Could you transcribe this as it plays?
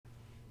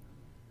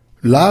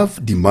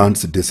Love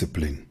demands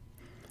discipline.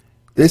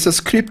 There is a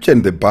scripture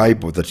in the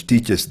Bible that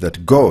teaches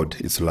that God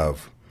is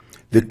love.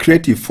 The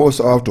creative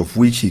force out of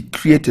which He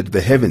created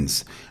the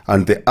heavens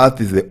and the earth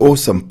is the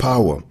awesome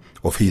power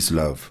of His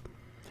love.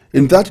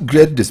 In that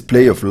great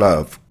display of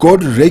love,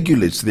 God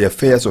regulates the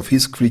affairs of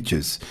His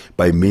creatures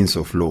by means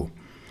of law.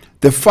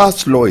 The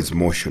first law is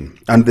motion,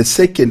 and the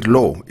second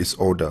law is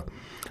order.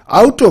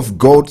 Out of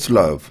God's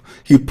love,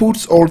 He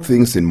puts all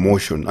things in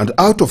motion, and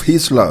out of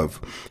His love,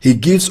 He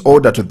gives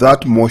order to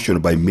that motion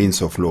by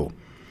means of law.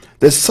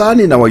 The sun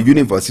in our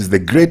universe is the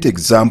great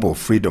example of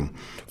freedom,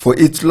 for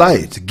its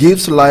light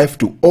gives life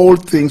to all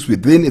things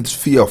within its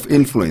sphere of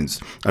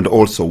influence and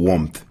also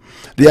warmth.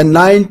 There are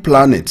 9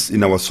 planets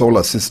in our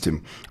solar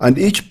system, and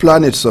each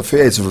planet's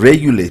affair is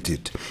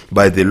regulated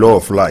by the law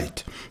of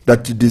light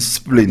that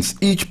disciplines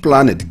each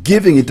planet,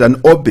 giving it an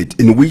orbit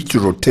in which to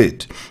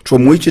rotate,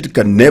 from which it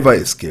can never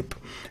escape.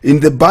 In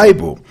the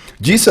Bible,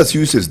 Jesus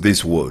uses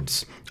these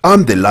words,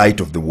 "I'm the light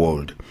of the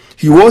world."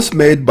 He was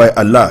made by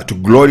Allah to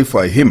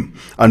glorify Him,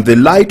 and the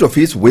light of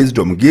His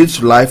wisdom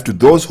gives life to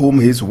those whom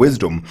His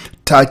wisdom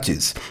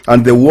touches,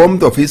 and the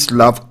warmth of His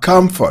love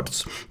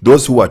comforts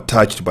those who are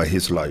touched by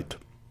His light.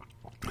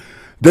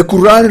 The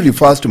Quran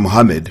refers to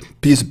Muhammad,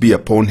 peace be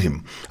upon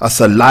him, as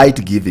a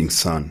light-giving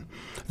sun.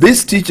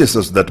 This teaches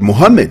us that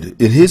Muhammad,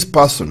 in his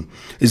person,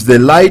 is the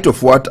light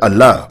of what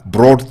Allah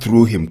brought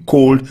through him,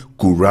 called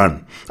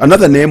Quran,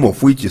 another name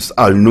of which is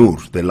Al-Nur,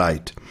 the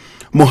light.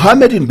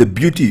 Muhammad, in the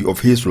beauty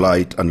of his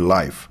light and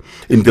life,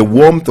 in the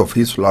warmth of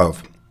his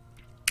love,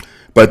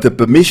 by the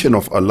permission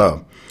of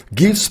Allah,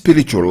 gives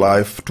spiritual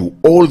life to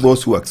all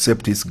those who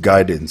accept his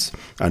guidance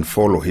and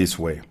follow his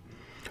way.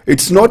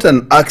 It's not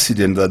an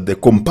accident that the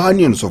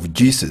companions of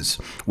Jesus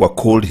were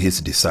called his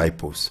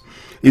disciples.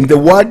 In the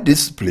word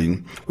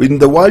discipline, in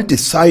the word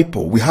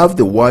disciple, we have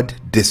the word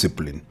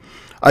discipline.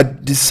 A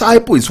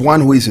disciple is one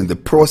who is in the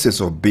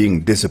process of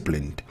being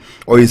disciplined,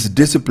 or is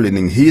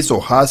disciplining his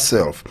or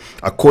herself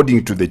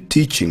according to the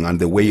teaching and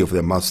the way of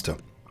the master.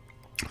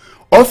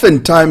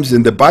 Oftentimes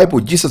in the Bible,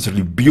 Jesus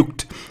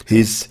rebuked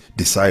his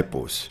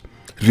disciples.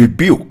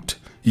 Rebuked.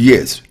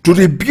 Yes, to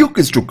rebuke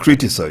is to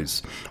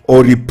criticize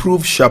or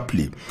reprove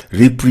sharply,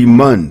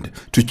 reprimand,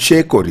 to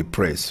check or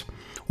repress.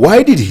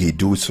 Why did he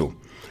do so?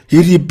 He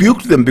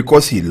rebuked them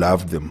because he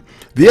loved them.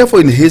 Therefore,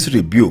 in his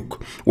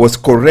rebuke was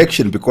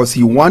correction because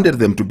he wanted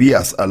them to be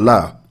as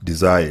Allah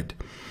desired.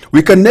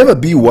 We can never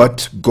be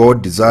what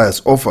God desires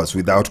of us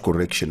without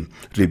correction,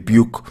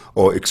 rebuke,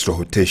 or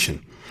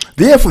exhortation.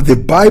 Therefore, the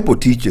Bible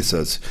teaches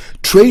us,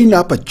 train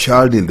up a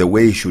child in the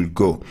way he should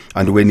go,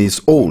 and when he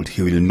is old,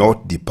 he will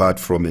not depart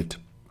from it.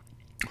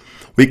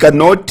 We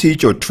cannot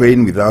teach or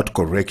train without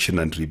correction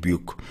and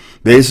rebuke.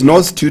 There is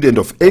no student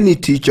of any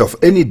teacher of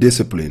any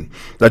discipline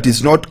that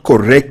is not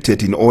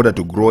corrected in order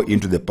to grow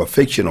into the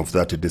perfection of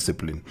that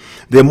discipline.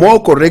 The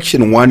more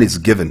correction one is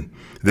given,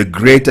 the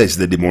greater is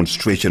the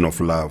demonstration of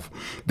love.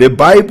 The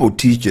Bible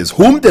teaches,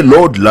 whom the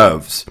Lord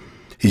loves,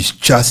 He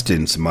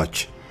chastens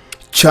much.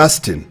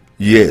 Chasten.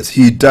 Yes,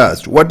 He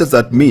does. What does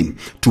that mean?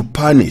 To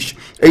punish,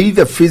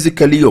 either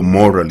physically or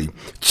morally.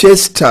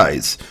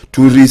 Chastise,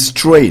 to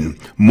restrain,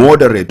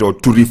 moderate, or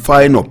to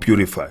refine or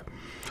purify.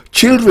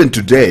 Children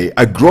today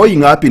are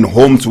growing up in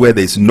homes where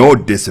there is no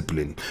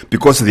discipline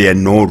because there are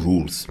no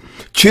rules.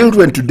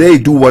 Children today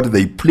do what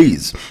they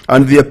please,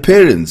 and their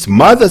parents,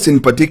 mothers in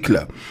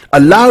particular,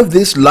 allow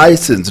this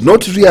license,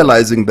 not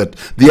realizing that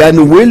the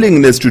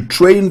unwillingness to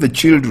train the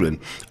children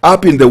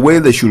up in the way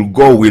they should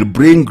go will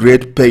bring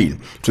great pain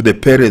to the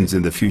parents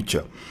in the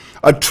future.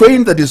 A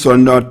train that is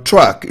on a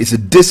track is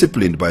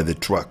disciplined by the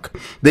track.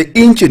 The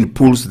engine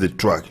pulls the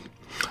track.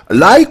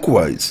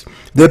 Likewise,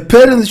 the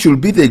parents should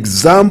be the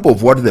example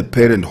of what the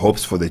parent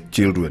hopes for the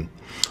children.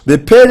 The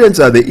parents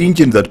are the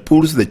engine that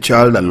pulls the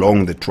child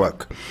along the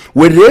track.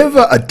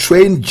 Wherever a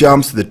train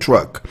jumps the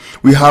track,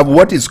 we have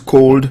what is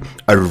called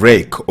a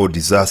wreck or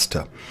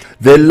disaster.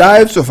 The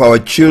lives of our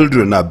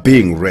children are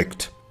being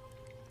wrecked,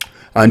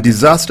 and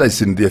disaster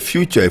is in their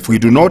future if we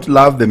do not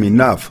love them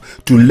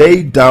enough to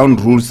lay down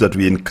rules that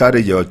we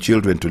encourage our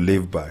children to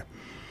live by.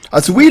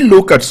 As we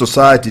look at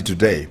society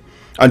today,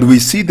 and we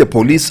see the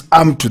police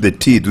armed to the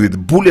teeth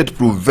with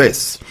bulletproof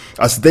vests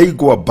as they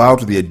go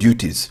about their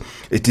duties,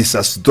 it is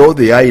as though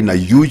they are in a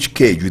huge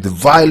cage with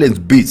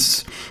violent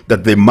beasts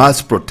that they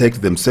must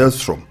protect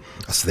themselves from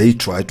as they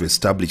try to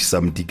establish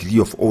some degree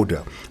of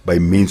order by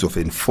means of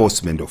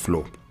enforcement of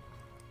law.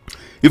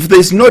 If there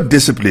is no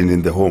discipline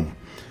in the home,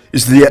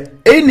 is there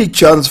any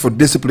chance for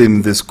discipline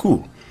in the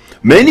school?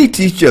 Many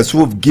teachers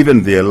who have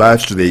given their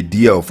lives to the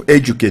idea of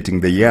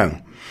educating the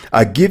young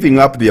are giving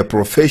up their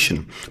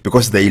profession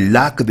because they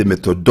lack the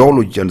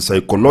methodology and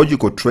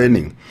psychological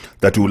training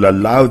that will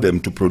allow them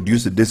to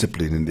produce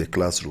discipline in their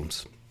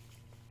classrooms.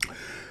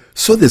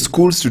 So the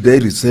schools today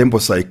resemble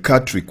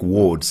psychiatric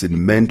wards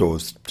in mental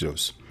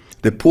hospitals.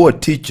 The poor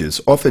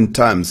teachers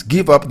oftentimes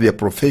give up their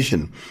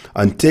profession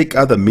and take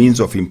other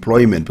means of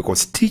employment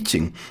because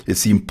teaching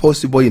is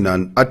impossible in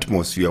an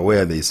atmosphere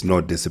where there is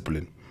no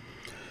discipline.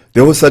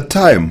 There was a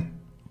time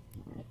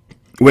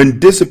when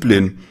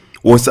discipline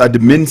was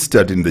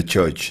administered in the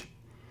church.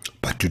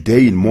 But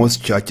today in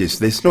most churches,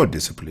 there's no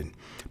discipline.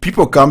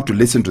 People come to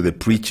listen to the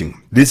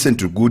preaching, listen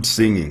to good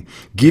singing,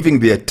 giving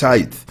their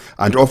tithe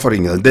and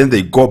offering, and then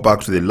they go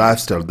back to the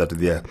lifestyle that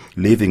they are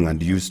living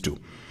and used to.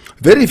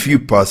 Very few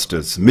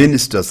pastors,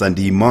 ministers, and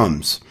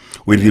imams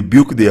will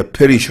rebuke their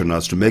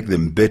parishioners to make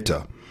them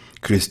better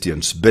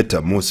Christians, better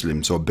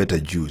Muslims, or better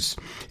Jews.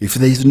 If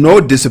there is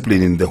no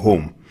discipline in the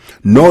home,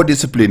 no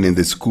discipline in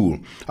the school,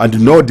 and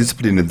no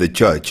discipline in the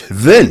church,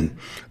 then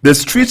the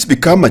streets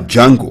become a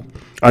jungle,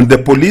 and the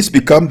police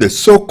become the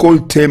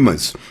so-called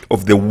tamers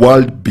of the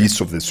wild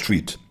beasts of the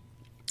street.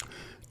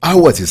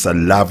 Ours is a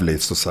lovely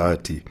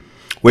society.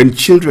 When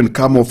children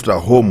come after a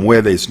home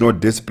where there is no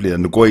discipline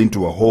and go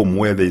into a home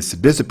where there is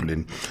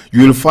discipline,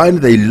 you will find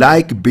they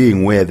like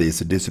being where there is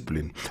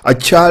discipline. A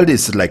child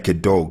is like a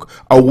dog.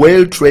 A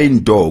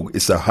well-trained dog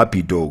is a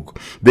happy dog.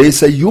 There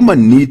is a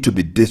human need to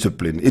be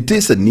disciplined. It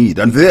is a need,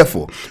 and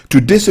therefore,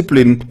 to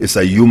discipline is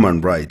a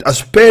human right.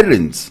 As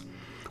parents,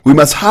 we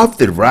must have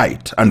the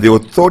right and the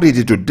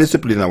authority to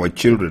discipline our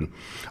children.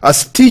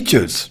 As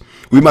teachers,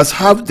 we must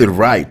have the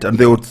right and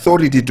the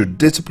authority to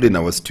discipline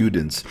our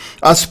students.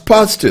 As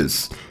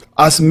pastors,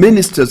 as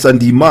ministers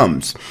and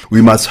imams,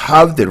 we must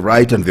have the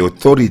right and the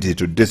authority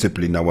to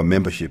discipline our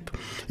membership.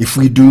 If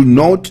we do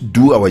not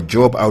do our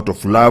job out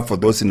of love for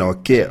those in our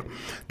care,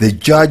 the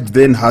judge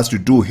then has to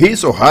do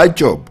his or her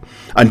job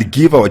and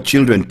give our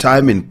children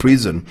time in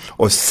prison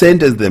or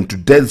sentence them to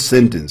death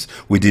sentence.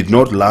 We did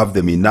not love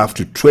them enough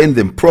to train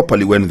them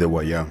properly when they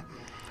were young.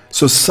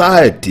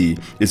 Society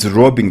is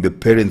robbing the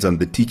parents and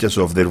the teachers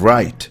of the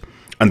right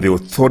and the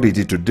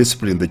authority to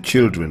discipline the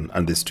children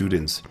and the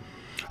students.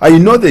 I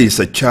know there is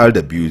a child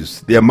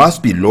abuse. There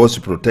must be laws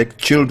to protect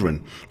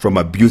children from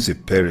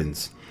abusive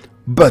parents.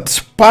 But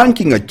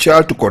spanking a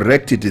child to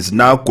correct it is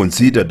now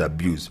considered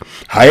abuse.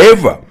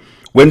 However,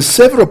 when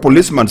several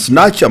policemen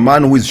snatch a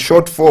man who is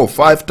shot 4 or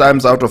 5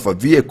 times out of a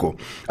vehicle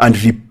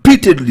and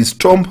repeatedly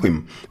stomp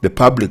him, the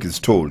public is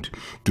told,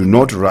 do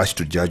not rush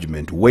to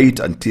judgment.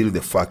 Wait until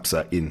the facts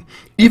are in.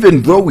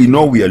 Even though we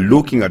know we are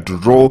looking at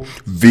raw,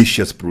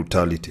 vicious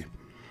brutality.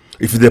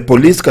 If the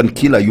police can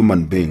kill a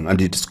human being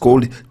and it is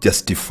called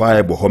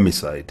justifiable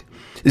homicide,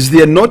 is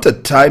there not a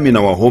time in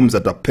our homes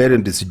that a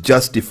parent is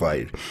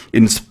justified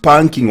in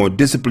spanking or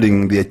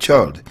disciplining their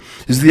child?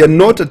 Is there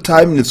not a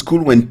time in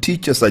school when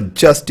teachers are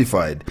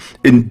justified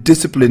in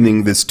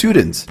disciplining the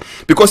students?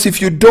 Because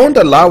if you don't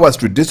allow us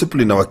to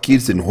discipline our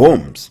kids in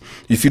homes,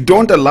 if you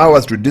don't allow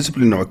us to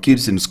discipline our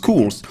kids in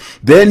schools,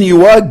 then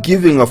you are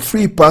giving a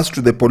free pass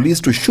to the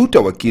police to shoot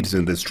our kids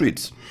in the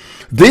streets.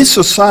 This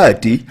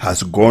society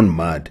has gone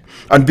mad,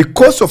 and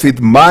because of its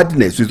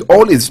madness, with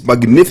all its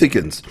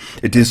magnificence,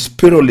 it is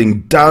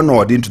spiraling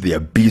downward into the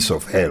abyss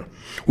of hell.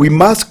 We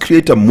must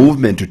create a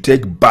movement to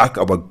take back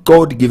our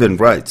God-given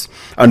rights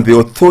and the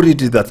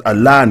authority that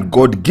Allah and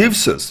God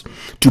gives us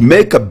to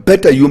make a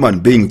better human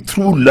being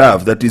through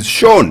love that is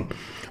shown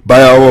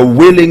by our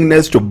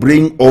willingness to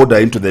bring order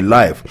into the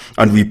life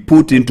and we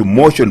put into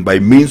motion by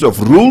means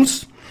of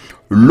rules,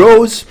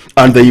 laws,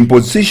 and the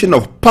imposition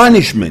of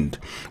punishment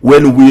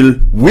when we'll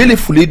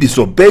willfully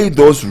disobey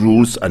those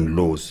rules and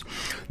laws.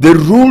 The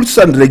rules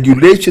and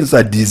regulations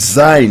are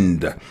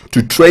designed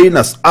to train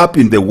us up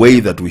in the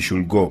way that we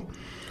should go.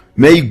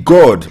 May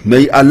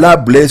Allah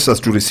bless us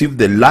to receive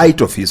the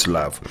light of His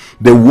love,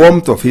 the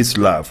warmth of His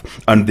love,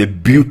 and the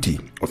beauty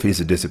of His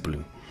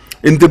discipline.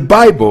 In the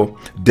Bible,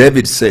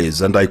 David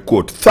says, and I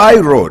quote, "Thy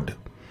rod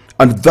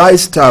and thy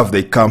staff,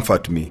 they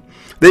comfort me."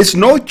 There is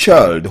no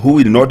child who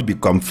will not be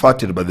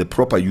comforted by the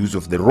proper use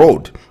of the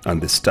rod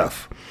and the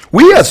staff.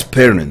 We as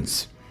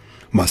parents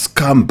must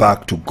come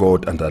back to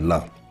God and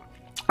Allah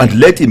and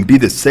let Him be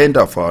the center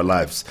of our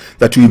lives,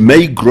 that we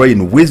may grow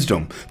in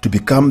wisdom to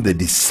become the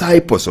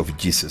disciples of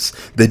Jesus,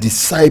 the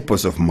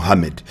disciples of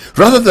Muhammad,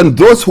 rather than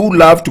those who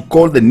love to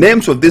call the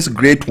names of these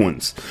great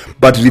ones,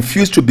 but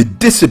refuse to be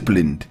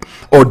disciplined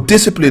or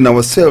discipline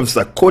ourselves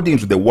according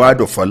to the word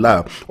of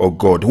Allah or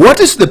God. What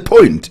is the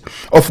point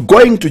of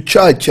going to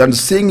church and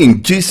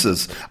singing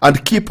Jesus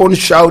and keep on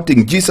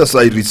shouting, "Jesus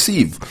I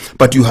receive,"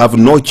 but you have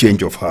no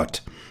change of heart?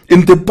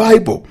 In the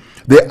Bible,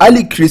 the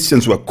early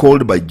Christians were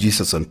called by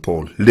Jesus and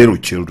Paul little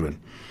children.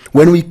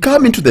 When we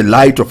come into the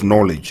light of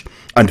knowledge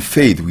and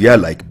faith, we are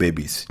like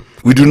babies.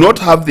 We do not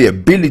have the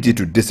ability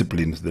to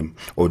discipline them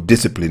or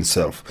discipline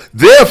self.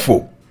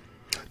 Therefore,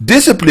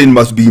 discipline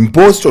must be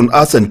imposed on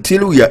us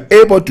until we are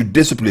able to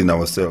discipline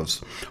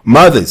ourselves.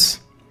 Mothers,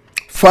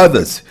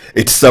 fathers,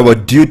 it's our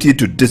duty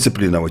to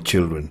discipline our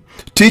children.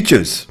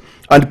 Teachers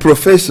and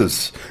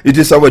professors, it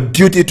is our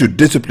duty to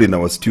discipline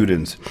our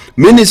students.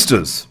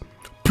 Ministers,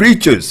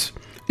 preachers,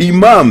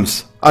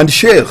 imams, and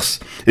sheikhs,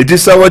 it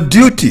is our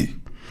duty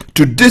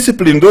to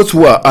discipline those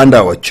who are under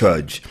our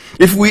charge.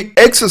 If we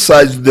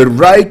exercise the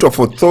right of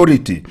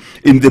authority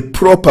in the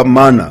proper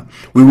manner,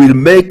 we will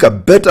make a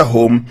better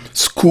home,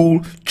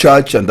 school,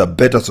 church, and a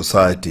better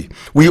society.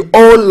 We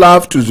all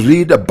love to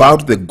read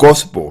about the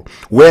gospel,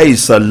 where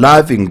is a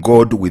loving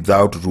God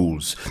without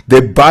rules.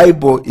 The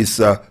Bible is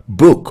a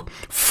book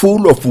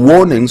full of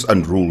warnings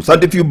and rules,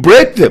 and if you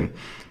break them,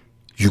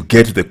 you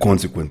get the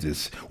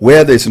consequences.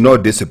 Where there is no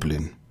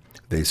discipline,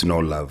 there is no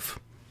love.